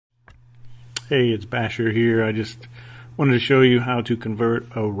Hey, it's Basher here. I just wanted to show you how to convert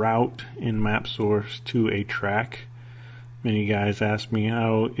a route in Mapsource to a track. Many guys ask me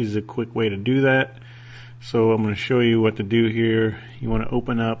how is a quick way to do that. So I'm going to show you what to do here. You want to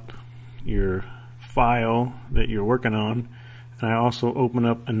open up your file that you're working on, and I also open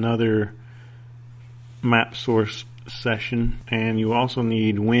up another Mapsource session, and you also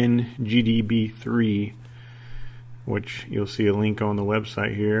need WinGDB3, which you'll see a link on the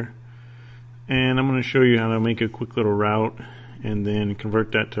website here. And I'm going to show you how to make a quick little route and then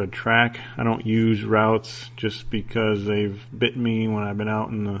convert that to a track. I don't use routes just because they've bit me when I've been out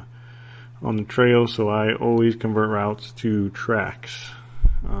on the trail, so I always convert routes to tracks.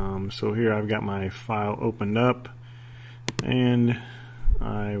 So here I've got my file opened up, and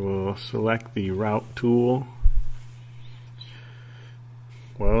I will select the route tool.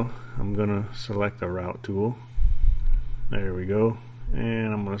 Well, I'm going to select the route tool. There we go.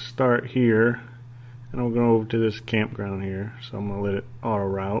 And I'm going to start here, and I'm going over to this campground here, so I'm going to let it auto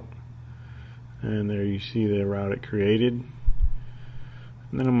route, and there you see the route it created.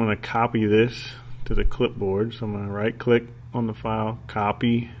 And then I'm going to copy this to the clipboard, so I'm going to right click on the file,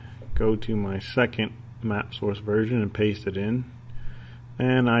 copy, go to my second Mapsource version and paste it in,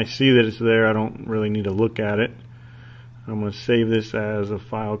 and I see that it's there. I don't really need to look at it. I'm going to save this as a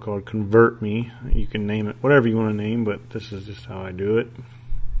file called convert me. You can name it whatever you want to name, but this is just how I do it.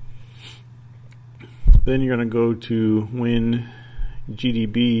 Then you're going to go to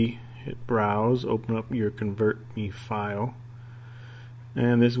WinGDB, hit browse, open up your convert me file,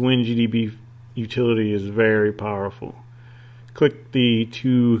 and this WinGDB utility is very powerful. Click the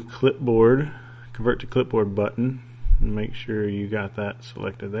convert to clipboard button and make sure you got that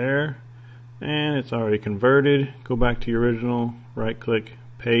selected there. And it's already converted. Go back to your original, right click,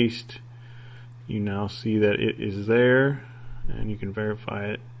 paste. You now see that it is there, and you can verify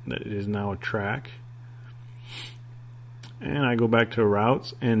it that it is now a track. And I go back to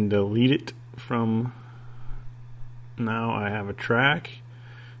routes and delete it from, now I have a track,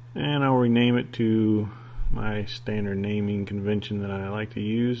 and I'll rename it to my standard naming convention that I like to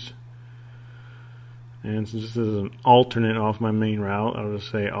use. And since this is an alternate off my main route, I'll just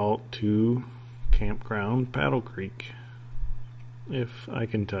say alt to campground Paddle Creek, if I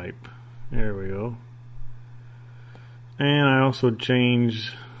can type. There we go. And I also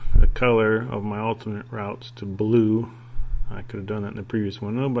changed the color of my alternate routes to blue. I could have done that in the previous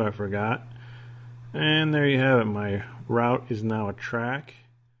window, but I forgot. And there you have it. My route is now a track.